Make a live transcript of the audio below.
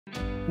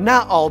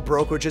Not all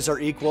brokerages are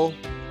equal.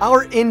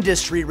 Our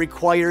industry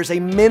requires a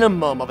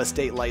minimum of a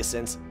state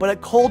license, but at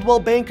Coldwell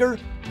Banker,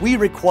 we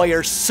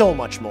require so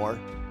much more.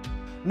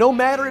 No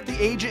matter if the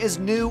agent is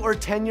new or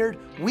tenured,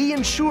 we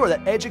ensure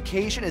that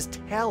education is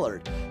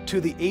tailored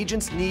to the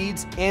agent's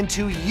needs and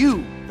to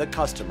you, the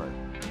customer.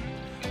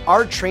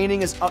 Our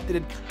training is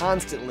updated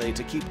constantly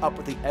to keep up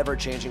with the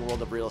ever-changing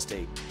world of real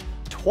estate.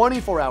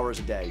 24 hours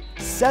a day,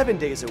 7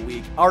 days a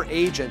week, our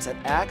agents have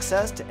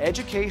access to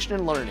education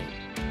and learning.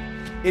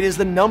 It is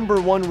the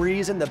 #1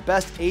 reason the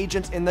best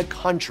agents in the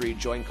country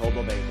join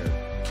Coldwell Banker.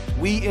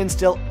 We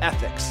instill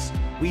ethics,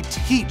 we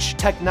teach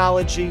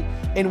technology,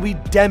 and we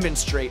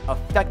demonstrate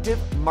effective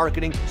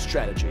marketing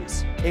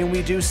strategies. And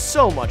we do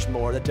so much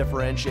more that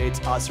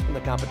differentiates us from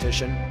the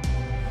competition.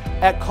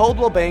 At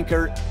Coldwell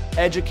Banker,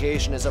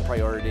 education is a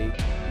priority,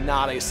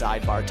 not a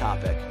sidebar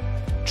topic.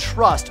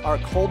 Trust our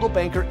Coldwell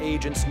Banker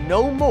agents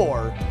know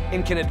more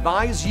and can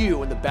advise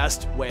you in the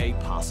best way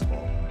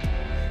possible.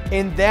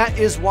 And that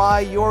is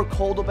why your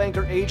Coldwell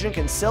Banker agent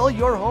can sell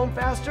your home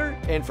faster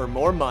and for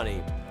more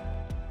money.